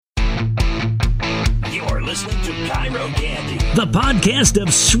listening to Chiro Candy, the podcast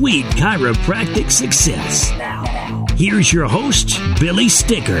of sweet chiropractic success. Now, here's your host, Billy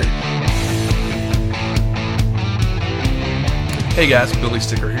Sticker. Hey guys, Billy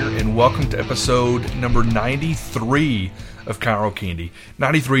Sticker here, and welcome to episode number 93 of Chiro Candy.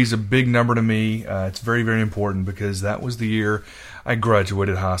 93 is a big number to me. It's very, very important because that was the year I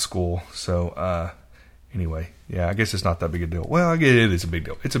graduated high school. So, anyway, yeah, I guess it's not that big a deal. Well, I guess it is a big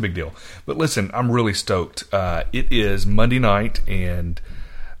deal. It's a big deal. But listen, I'm really stoked. It is Monday night, and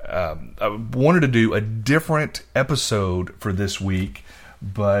I wanted to do a different episode for this week.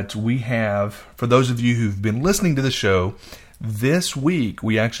 But we have, for those of you who've been listening to the show, this week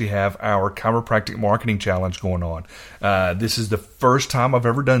we actually have our Chiropractic Marketing Challenge going on. This is the first time I've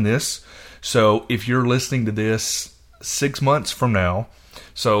ever done this. So if you're listening to this 6 months from now,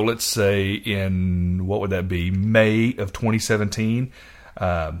 so let's say in, what would that be, May of 2017,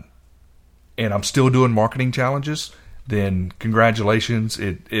 and I'm still doing marketing challenges, then congratulations.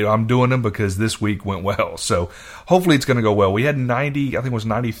 I'm doing them because this week went well. So hopefully it's going to go well. We had 90, I think it was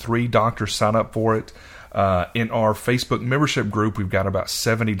 93 doctors sign up for it. In our Facebook membership group, we've got about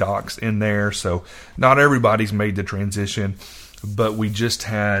 70 docs in there. So not everybody's made the transition, but we just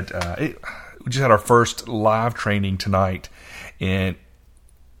had our first live training tonight, and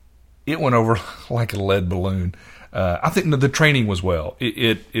it went over like a lead balloon. I think the training was well.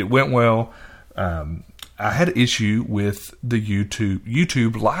 It went well. I had an issue with the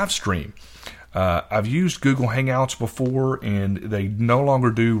YouTube live stream. I've used Google Hangouts before, and they no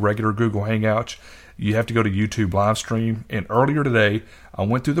longer do regular Google Hangouts. You have to go to YouTube live stream. And earlier today, I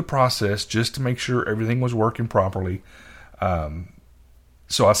went through the process just to make sure everything was working properly.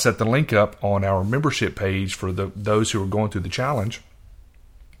 So I set the link up on our membership page for those who are going through the challenge,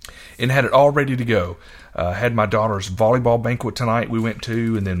 and had it all ready to go. Had my daughter's volleyball banquet tonight we went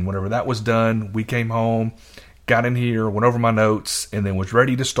to, and then whenever that was done, we came home, got in here, went over my notes, and then was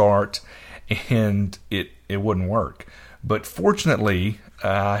ready to start, and it wouldn't work. But fortunately,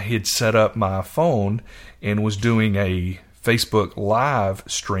 I had set up my phone and was doing a Facebook live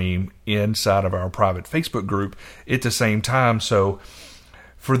stream inside of our private Facebook group at the same time. So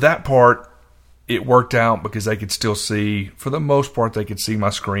for that part, it worked out because they could still see, for the most part, they could see my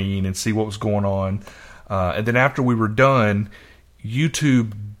screen and see what was going on. And then after we were done,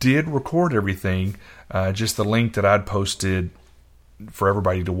 YouTube did record everything, just the link that I'd posted for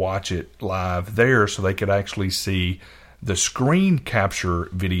everybody to watch it live there so they could actually see the screen capture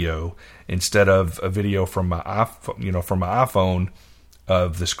video instead of a video from my iPhone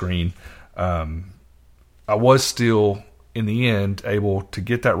of the screen. I was still, in the end, able to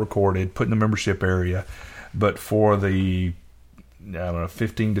get that recorded, put in the membership area, but for the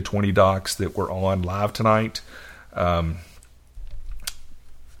 15 to 20 docs that were on live tonight, they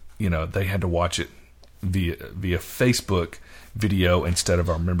had to watch it via Facebook video instead of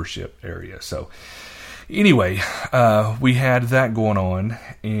our membership area. So anyway, we had that going on,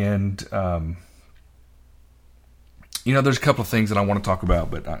 and there's a couple of things that I want to talk about,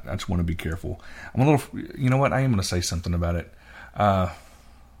 but I just want to be careful. I'm a little, you know what? I am going to say something about it. I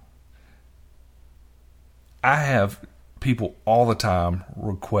have people all the time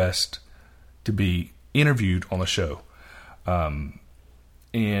request to be interviewed on the show. And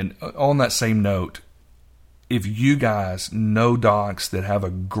on that same note, if you guys know docs that have a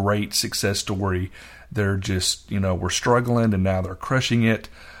great success story, they're just, we're struggling and now they're crushing it,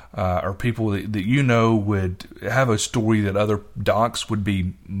 or people that would have a story that other docs would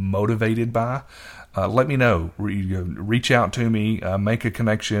be motivated by, let me know. Reach out to me, make a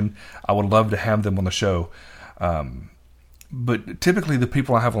connection. I would love to have them on the show. But typically the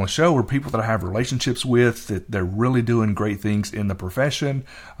people I have on the show are people that I have relationships with, that they're really doing great things in the profession.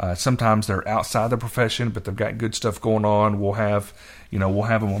 Sometimes they're outside the profession, but they've got good stuff going on. We'll have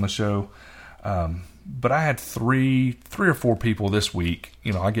them on the show. But I had three or four people this week.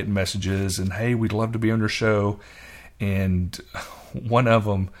 I get messages and, hey, we'd love to be on your show. And one of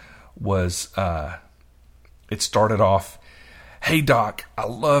them was, it started off, hey, Doc, I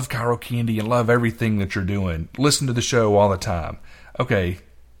love Chiro Candy and love everything that you're doing. Listen to the show all the time. Okay,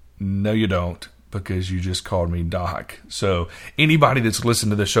 no you don't, because you just called me Doc. So anybody that's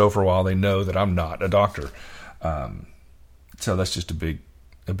listened to the show for a while, they know that I'm not a doctor. So that's just a big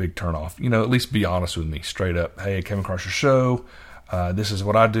turnoff. At least be honest with me, straight up. Hey, I came across your show. This is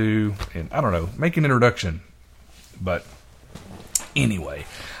what I do. And I don't know, make an introduction. But anyway,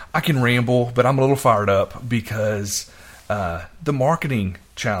 I can ramble, but I'm a little fired up because the marketing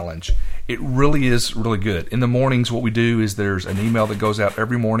challenge, it really is really good. In the mornings, what we do is there's an email that goes out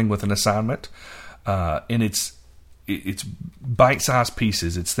every morning with an assignment, and it's it's bite-sized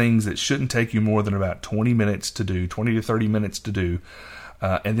pieces. It's things that shouldn't take you more than about 20 minutes to do, 20 to 30 minutes to do.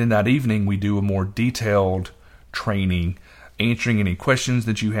 And then that evening, we do a more detailed training, answering any questions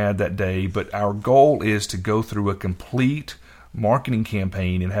that you had that day. But our goal is to go through a complete marketing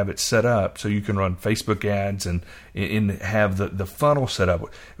campaign and have it set up so you can run Facebook ads and have the funnel set up.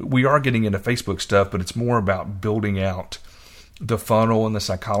 We are getting into Facebook stuff, but it's more about building out the funnel and the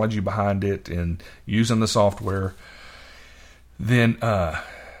psychology behind it and using the software. Then by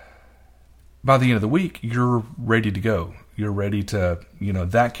the end of the week, you're ready to go. You're ready to,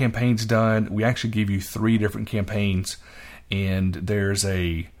 that campaign's done. We actually give you 3 different campaigns, and there's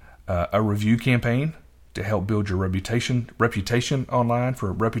a review campaign to help build your reputation online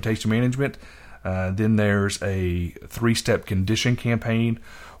for reputation management. Then there's a 3-step condition campaign,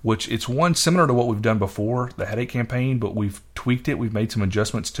 which it's one similar to what we've done before, the headache campaign, but we've tweaked it. We've made some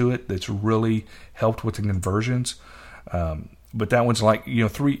adjustments to it that's really helped with the conversions. But that one's like,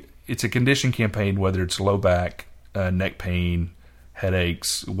 it's a condition campaign, whether it's low back, neck pain,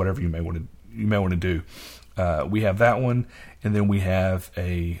 headaches, whatever you may want to do. We have that one, and then we have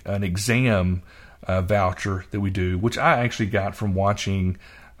an exam voucher that we do, which I actually got from watching.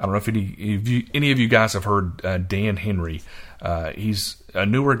 I don't know if any of you guys have heard Dan Henry. He's a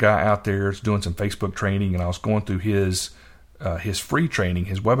newer guy out there doing some Facebook training, and I was going through his free training,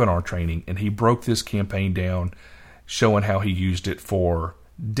 his webinar training, and he broke this campaign down, showing how he used it for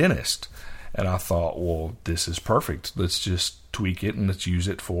dentists. And I thought, well, this is perfect. Let's just tweak it and let's use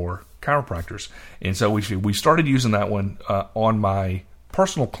it for chiropractors. And so we started using that one on my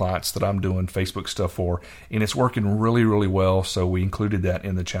personal clients that I'm doing Facebook stuff for, and it's working really, really well. So we included that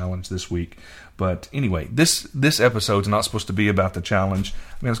in the challenge this week. But anyway, this episode's not supposed to be about the challenge.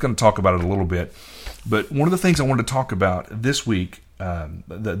 I was going to talk about it a little bit, but one of the things I wanted to talk about this week,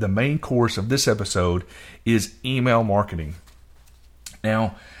 the main course of this episode, is email marketing.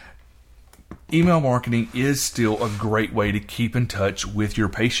 Now, email marketing is still a great way to keep in touch with your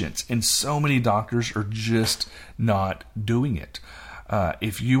patients, and so many doctors are just not doing it.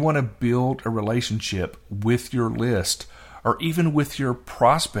 If you want to build a relationship with your list or even with your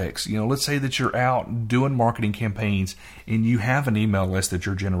prospects, let's say that you're out doing marketing campaigns and you have an email list that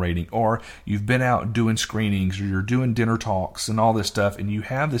you're generating, or you've been out doing screenings, or you're doing dinner talks and all this stuff, and you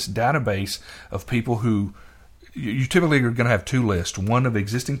have this database of people who you typically are going to have 2 lists, one of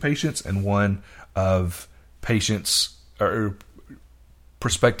existing patients and one of patients or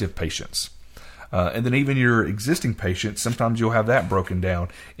prospective patients. And then even your existing patients, sometimes you'll have that broken down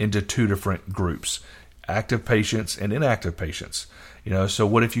into 2 different groups, active patients and inactive patients. So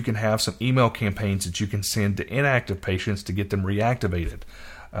what if you can have some email campaigns that you can send to inactive patients to get them reactivated?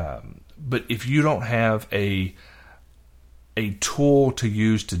 But if you don't have a tool to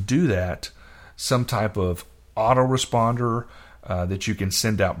use to do that, some type of autoresponder that you can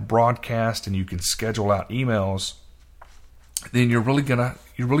send out broadcast and you can schedule out emails, then you're really gonna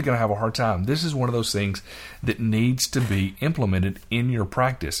have a hard time. This is one of those things that needs to be implemented in your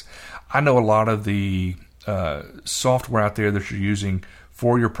practice. I know a lot of the software out there that you're using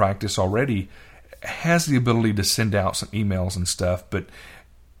for your practice already has the ability to send out some emails and stuff, but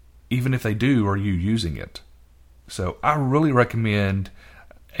even if they do, are you using it? So I really recommend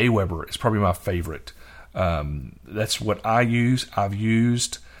Aweber. It's probably my favorite. That's what I use. I've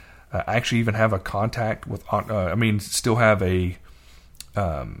used. I actually even have a contact with. Still have an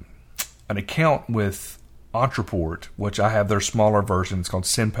account with Ontraport, which I have their smaller version. It's called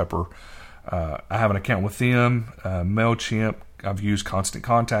SendPepper. I have an account with them. MailChimp. I've used Constant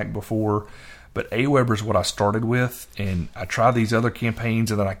Contact before, but Aweber is what I started with, and I try these other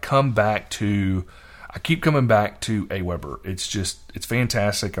campaigns, and then I keep coming back to Aweber. It's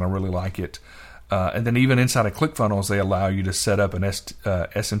fantastic, and I really like it. And then even inside of ClickFunnels, they allow you to set up an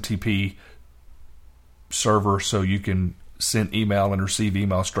SMTP server so you can send email and receive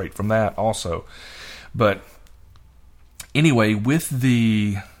email straight from that also. But anyway, with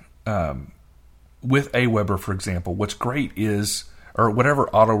Aweber, for example, what's great is, or whatever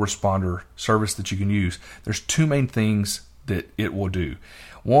autoresponder service that you can use, there's 2 main things that it will do.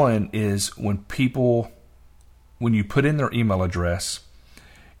 One is when you put in their email address,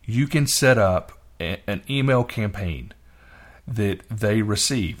 you can set up an email campaign that they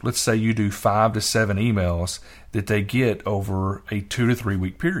receive. Let's say you do 5 to 7 emails that they get over a 2 to 3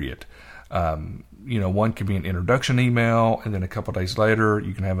 week period. One can be an introduction email, and then a couple of days later,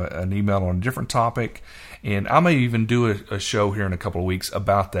 you can have an email on a different topic. And I may even do a show here in a couple of weeks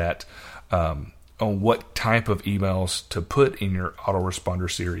about that, on what type of emails to put in your autoresponder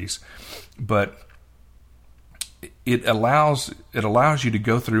series. But it allows you to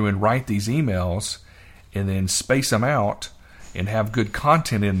go through and write these emails and then space them out and have good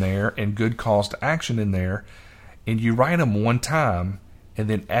content in there and good calls to action in there, and you write them one time, and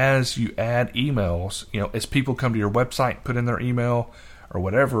then as you add emails, as people come to your website, put in their email or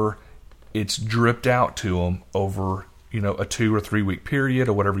whatever, it's dripped out to them over, a 2 or 3 week period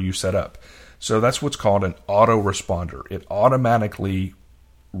or whatever you set up. So that's what's called an autoresponder. It automatically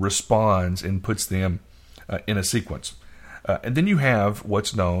responds and puts them in a sequence. And then you have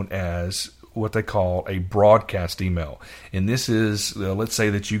what's known as what they call a broadcast email. And this is, let's say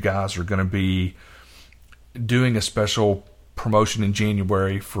that you guys are going to be doing a special promotion in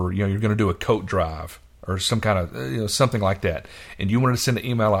January for, you're going to do a coat drive or some kind of, something like that. And you want to send an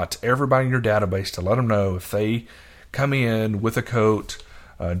email out to everybody in your database to let them know if they come in with a coat,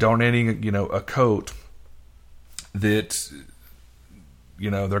 donating, a coat, that,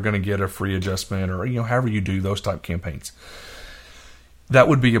 they're going to get a free adjustment or, however you do those type campaigns. That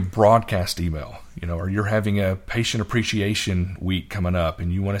would be a broadcast email, or you're having a patient appreciation week coming up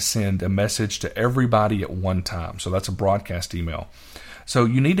and you want to send a message to everybody at one time. So that's a broadcast email. So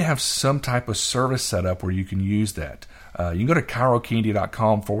you need to have some type of service set up where you can use that. You can go to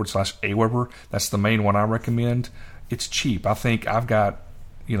chirocandy.com/Aweber. That's the main one I recommend. It's cheap. I think I've got,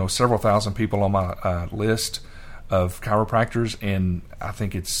 several thousand people on my list of chiropractors, and I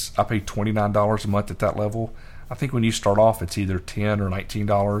think I pay $29 a month at that level. I think when you start off, it's either $10 or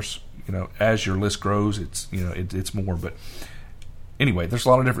 $19. As your list grows, it's more. But anyway, there's a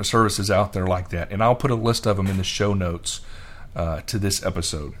lot of different services out there like that, and I'll put a list of them in the show notes to this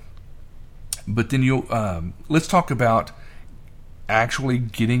episode. But then let's talk about actually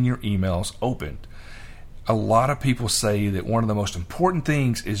getting your emails opened. A lot of people say that one of the most important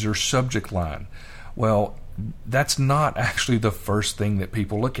things is your subject line. Well, that's not actually the first thing that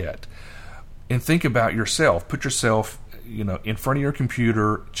people look at. And think about yourself. Put yourself, in front of your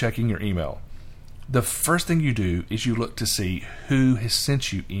computer, checking your email. The first thing you do is you look to see who has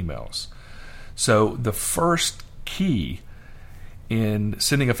sent you emails. So the first key in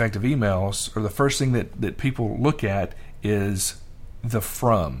sending effective emails, or the first thing that people look at, is the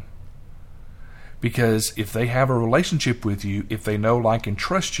from. Because if they have a relationship with you, if they know, like, and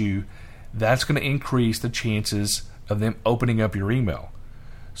trust you, that's going to increase the chances of them opening up your email.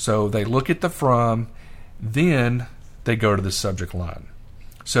 So they look at the from, then they go to the subject line.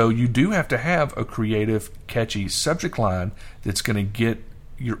 So you do have to have a creative, catchy subject line that's going to get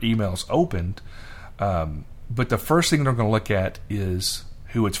your emails opened. But the first thing they're going to look at is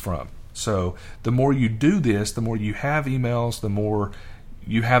who it's from. So the more you do this, the more you have emails, the more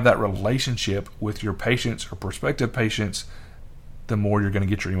you have that relationship with your patients or prospective patients, the more you're going to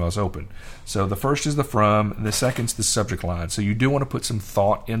get your emails open. So the first is the from, and the second is the subject line. So you do want to put some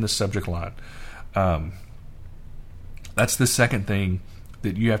thought in the subject line. That's the second thing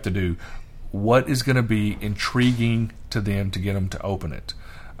that you have to do. What is going to be intriguing to them to get them to open it?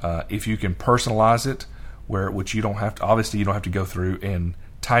 If you can personalize it, which you don't have to, obviously you don't have to go through and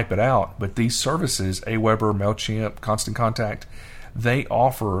type it out, but these services, Aweber, MailChimp, Constant Contact, they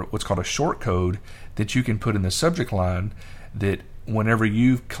offer what's called a short code that you can put in the subject line, that whenever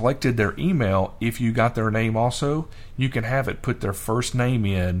you've collected their email, if you got their name also, you can have it put their first name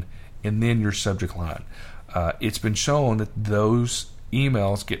in and then your subject line. It's been shown that those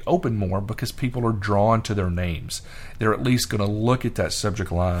emails get opened more because people are drawn to their names. They're at least going to look at that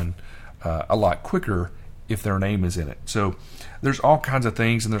subject line a lot quicker if their name is in it. So there's all kinds of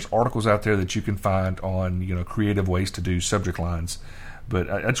things, and there's articles out there that you can find on creative ways to do subject lines. But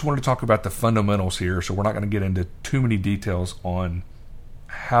I just wanted to talk about the fundamentals here, so we're not going to get into too many details on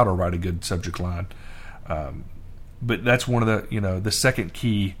how to write a good subject line. But that's one of the second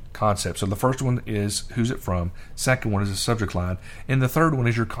key concept. So the first one is who's it from. Second one is the subject line. And the third one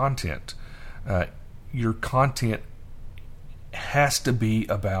is your content. Your content has to be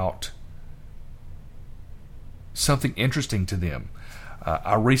about something interesting to them.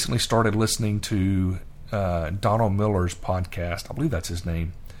 I recently started listening to Donald Miller's podcast. I believe that's his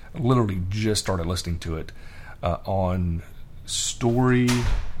name. I literally just started listening to it on story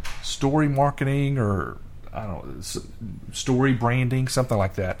marketing, or I don't know, story branding, something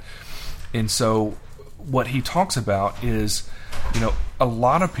like that. And so what he talks about is, a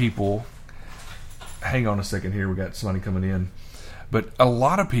lot of people, hang on a second here, we got somebody coming in, but a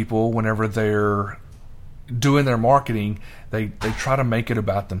lot of people, whenever they're doing their marketing, they try to make it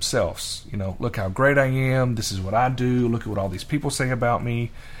about themselves. Look how great I am, this is what I do, look at what all these people say about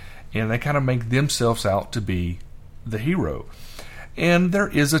me, and they kind of make themselves out to be the hero. And there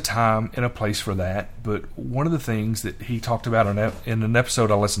is a time and a place for that, but one of the things that he talked about in an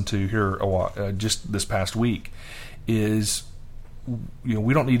episode I listened to here just this past week is,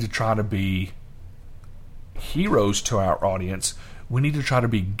 we don't need to try to be heroes to our audience. We need to try to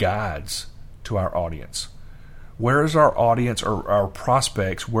be guides to our audience. Where is our audience or our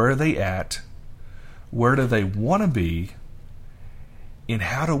prospects? Where are they at? Where do they want to be? And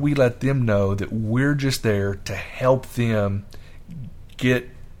how do we let them know that we're just there to help them get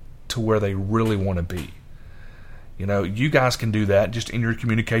to where they really want to be? You know, you guys can do that just in your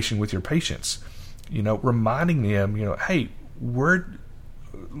communication with your patients. You know, reminding them, hey,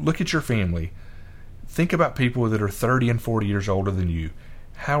 look at your family. Think about people that are 30 and 40 years older than you.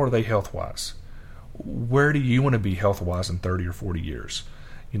 How are they health-wise? Where do you want to be health-wise in 30 or 40 years?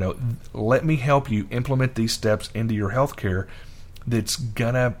 Let me help you implement these steps into your health care that's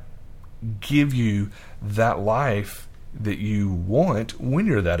going to give you that life that you want when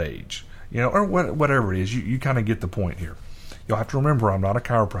you're that age. Or whatever it is. You kind of get the point here. You'll have to remember, I'm not a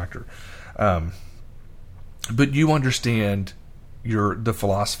chiropractor. But you understand the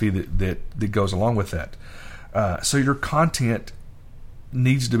philosophy that goes along with that. So your content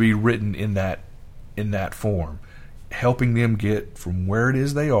needs to be written in that form, helping them get from where it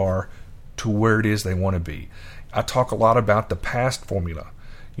is they are to where it is they want to be. I talk a lot about the PAST formula.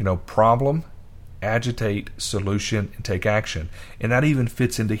 Problem, agitate, solution, and take action. And that even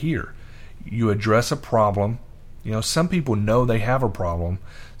fits into here. You address a problem. Some people know they have a problem.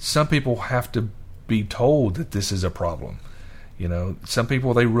 Some people have to be told that this is a problem. Some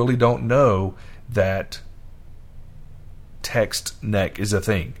people, they really don't know that text neck is a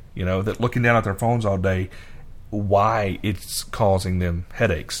thing. That looking down at their phones all day, why it's causing them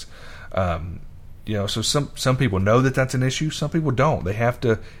headaches. So some people know that that's an issue. Some people don't. They have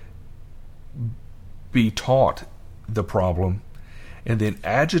to be taught the problem and then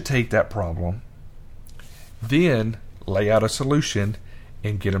agitate that problem, then lay out a solution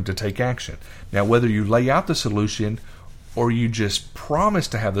and get them to take action. Now, whether you lay out the solution or you just promise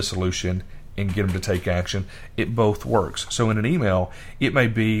to have the solution and get them to take action, it both works. So in an email, it may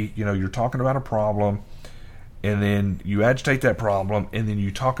be, you're talking about a problem, and then you agitate that problem, and then you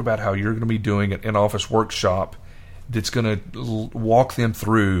talk about how you're going to be doing an in-office workshop that's going to walk them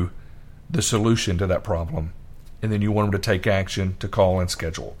through the solution to that problem. And then you want them to take action, to call and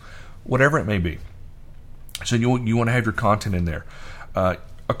schedule, whatever it may be. So you want to have your content in there. A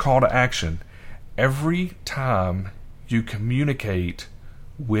call to action. Every time you communicate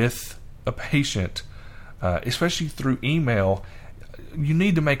with a patient, especially through email, you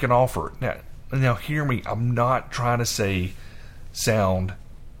need to make an offer. Now hear me. I'm not trying to sound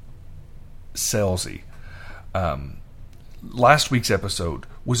salesy. Last week's episode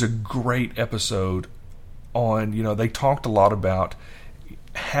was a great episode on, they talked a lot about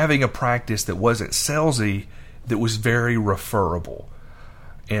having a practice that wasn't salesy, that was very referable.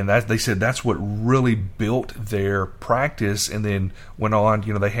 And that they said that's what really built their practice, and then went on.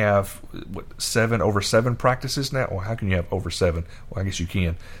 They have over seven practices now. Well, how can you have over seven? Well, I guess you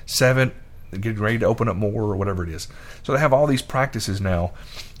can. 7, getting ready to open up more, or whatever it is. So they have all these practices now.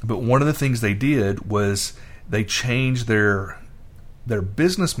 But one of the things they did was they changed their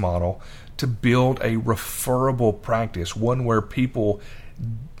business model to build a referable practice, one where people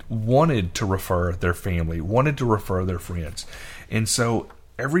wanted to refer their family, wanted to refer their friends. And so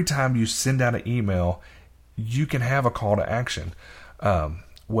every time you send out an email, you can have a call to action.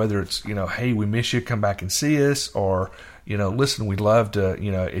 Whether it's, hey, we miss you, come back and see us, or, listen, we'd love to,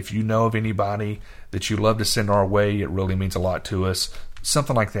 if you know of anybody that you love to send our way, it really means a lot to us.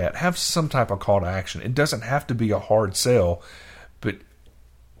 Something like that. Have some type of call to action. It doesn't have to be a hard sell, but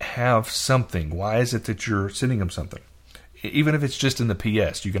have something. Why is it that you're sending them something? Even if it's just in the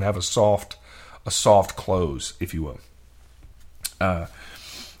PS, you can have a soft close, if you will. And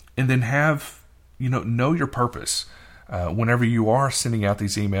then have, know your purpose. Whenever you are sending out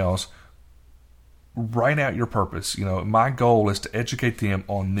these emails, write out your purpose. My goal is to educate them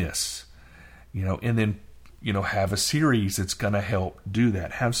on this, and then, have a series that's going to help do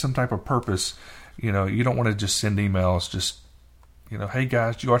that. Have some type of purpose. You don't want to just send emails just, hey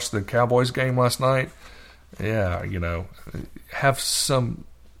guys, did you watch the Cowboys game last night? Yeah, put some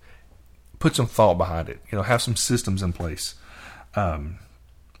thought behind it. Have some systems in place.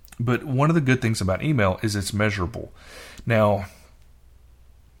 But one of the good things about email is it's measurable. Now,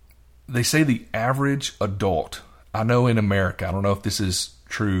 they say the average adult, I know in America, I don't know if this is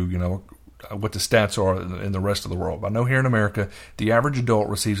true, what the stats are in the rest of the world, but I know here in America, the average adult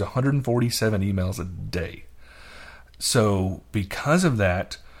receives 147 emails a day. So because of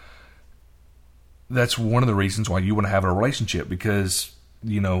that, that's one of the reasons why you want to have a relationship, because,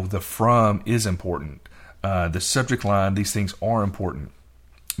 the from is important. The subject line, these things are important.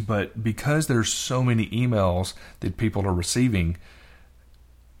 But because there's so many emails that people are receiving,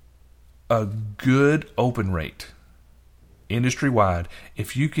 a good open rate, industry-wide,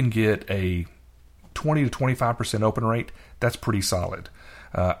 if you can get a 20 to 25% open rate, that's pretty solid.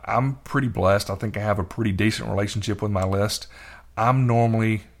 I'm pretty blessed. I think I have a pretty decent relationship with my list. I'm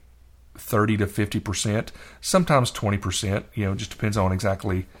normally 30 to 50%, sometimes 20%, it just depends on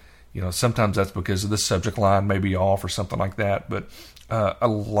exactly, sometimes that's because of the subject line may be off or something like that, but a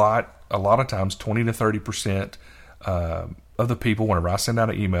lot of times 20 to 30% of the people, whenever I send out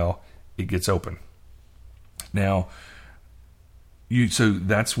an email, it gets open. Now, so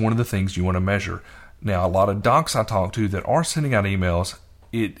that's one of the things you want to measure. Now, a lot of docs I talk to that are sending out emails,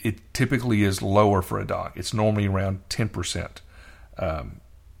 it typically is lower for a doc. It's normally around 10%.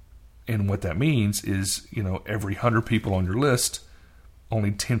 And what that means is, every 100 people on your list,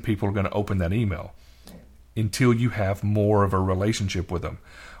 only 10 people are going to open that email until you have more of a relationship with them.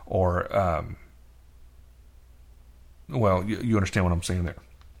 Or, you understand what I'm saying there.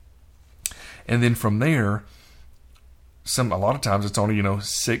 And then from there, a lot of times it's only,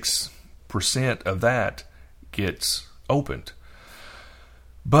 6% of that gets opened.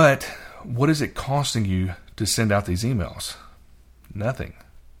 But what is it costing you to send out these emails? Nothing.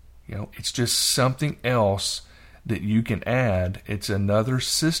 It's just something else that you can add. It's another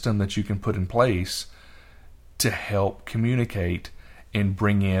system that you can put in place to help communicate and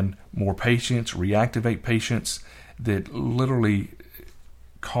bring in more patients, reactivate patients that literally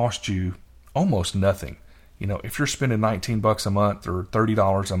cost you almost nothing. If you're spending $19 a month or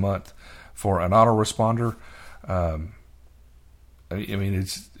 $30 a month for an autoresponder,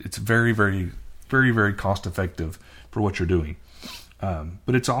 it's very, very, very, very cost effective for what you're doing.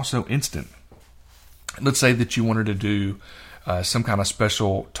 But it's also instant. Let's say that you wanted to do some kind of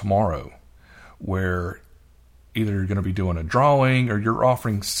special tomorrow where either you're going to be doing a drawing or you're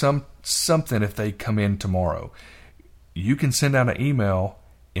offering something if they come in tomorrow. You can send out an email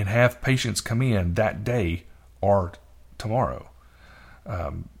and have patients come in that day or tomorrow.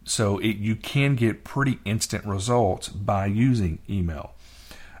 So you can get pretty instant results by using email.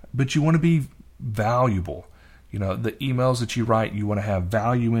 But you want to be valuable. The emails that you write, you want to have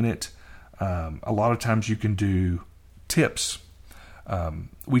value in it. A lot of times you can do tips.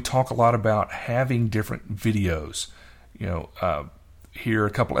 We talk a lot about having different videos. Here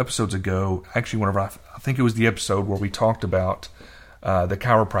a couple episodes ago, actually whenever I think it was the episode where we talked about the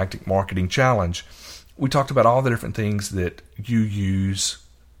Chiropractic Marketing Challenge, we talked about all the different things that you use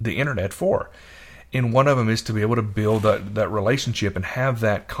the internet for. And one of them is to be able to build that relationship and have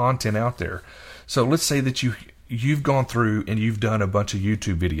that content out there. So let's say that you've gone through and you've done a bunch of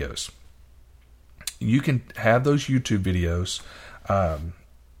YouTube videos. You can have those YouTube videos,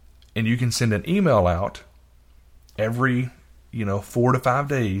 and you can send an email out every 4 to 5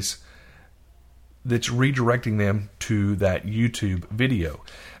 days that's redirecting them to that YouTube video.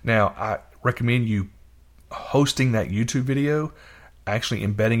 Now, I recommend you hosting that YouTube video, actually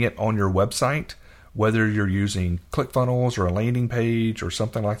embedding it on your website, whether you're using ClickFunnels or a landing page or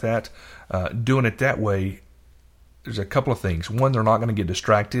something like that. Doing it that way, there's a couple of things. One, they're not going to get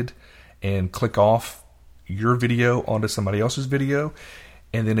distracted and click off your video onto somebody else's video.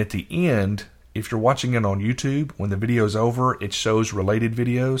 And then at the end, if you're watching it on YouTube, when the video's over, it shows related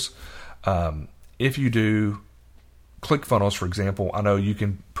videos. If you do ClickFunnels, for example, I know you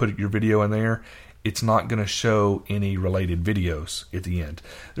can put your video in there. It's not going to show any related videos at the end.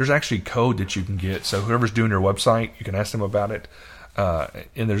 There's actually code that you can get. So whoever's doing your website, you can ask them about it.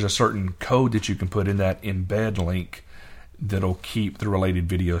 And there's a certain code that you can put in that embed link that'll keep the related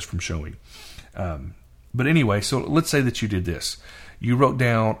videos from showing. But anyway, so let's say that you did this. You wrote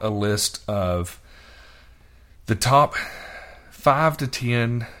down a list of the top 5 to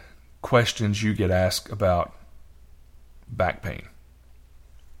 10 questions you get asked about back pain.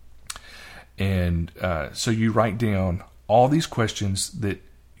 And so you write down all these questions that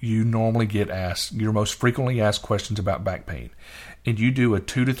you normally get asked, your most frequently asked questions about back pain. And you do a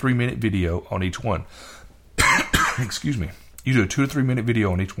 2 to 3 minute video on each one. Excuse me. You do a 2 to 3 minute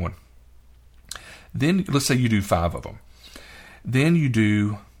video on each one. Then let's say you do 5 of them. Then you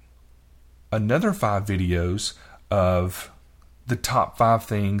do another 5 videos of the top 5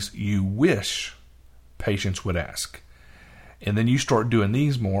 things you wish patients would ask. And then you start doing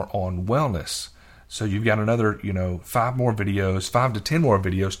these more on wellness. So you've got another, 5 more videos, 5 to 10 more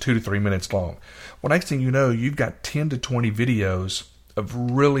videos, 2 to 3 minutes long. Well, next thing you know, you've got 10 to 20 videos of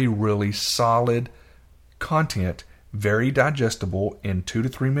really, really solid content, very digestible in 2 to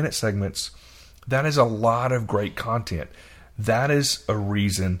 3 minute segments. That is a lot of great content. That is a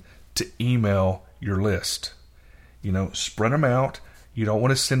reason to email your list. Spread them out. You don't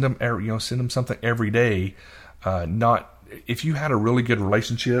want to send them, send them something every day. If you had a really good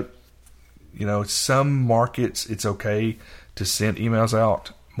relationship some markets it's okay to send emails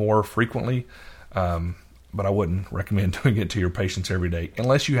out more frequently, but I wouldn't recommend doing it to your patients every day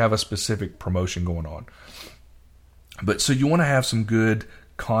unless you have a specific promotion going on. But so you want to have some good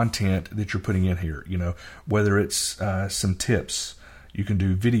content that you're putting in here, whether it's some tips. You can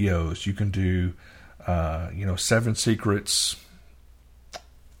do videos. You can do, 7 secrets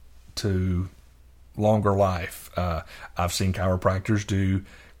to longer life. I've seen chiropractors do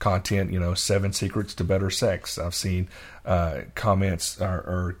content, 7 secrets to better sex. I've seen comments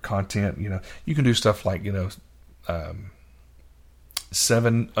or content, you can do stuff like,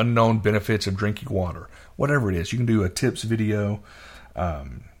 7 unknown benefits of drinking water. Whatever it is, you can do a tips video.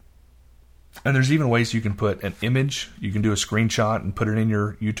 And there's even ways you can put an image. You can do a screenshot and put it in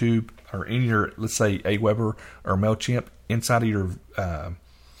your YouTube or in your, let's say, Aweber or MailChimp. Inside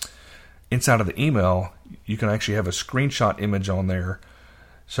of the email, you can actually have a screenshot image on there,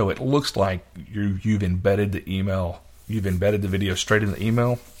 so it looks like you've embedded the email. You've embedded the video straight in the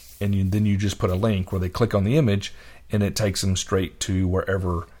email, and then you just put a link where they click on the image, and it takes them straight to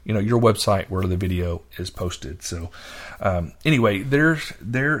wherever, your website where the video is posted. So anyway, there's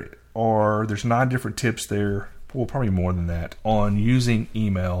 9 different tips there, well, probably more than that, on using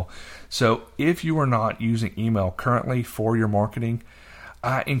email. So if you are not using email currently for your marketing,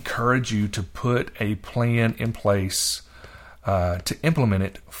 I encourage you to put a plan in place to implement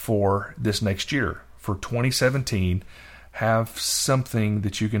it for this next year. For 2017, have something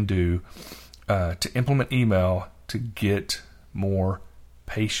that you can do to implement email to get more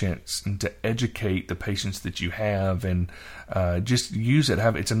patients and to educate the patients that you have, and just use it.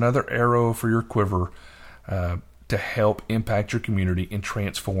 It's another arrow for your quiver to help impact your community and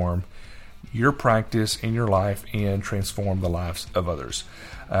transform your practice and your life and transform the lives of others.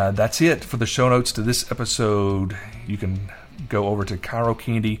 That's it for the show notes to this episode. You can go over to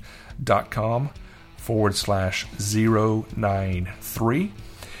chirocandy.com/093.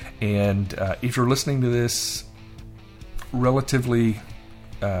 And if you're listening to this relatively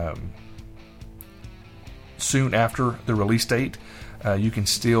soon after the release date, you can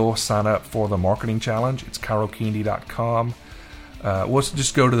still sign up for the marketing challenge. It's chirocandy.com.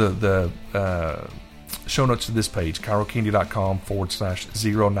 Just go to the show notes to this page,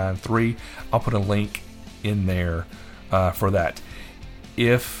 chirocandy.com/093. I'll put a link in there for that.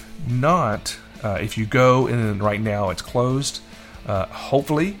 If not, if you go and right now it's closed,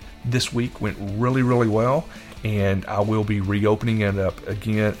 hopefully this week went really, really well, and I will be reopening it up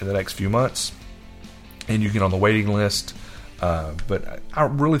again in the next few months, and you get on the waiting list. But I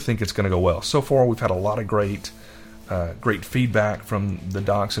really think it's going to go well. So far, we've had a lot of great feedback from the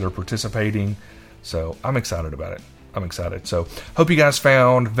docs that are participating. So I'm excited about it. I'm excited. So hope you guys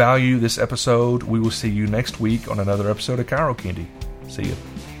found value this episode. We will see you next week on another episode of Chiro Candy. See you.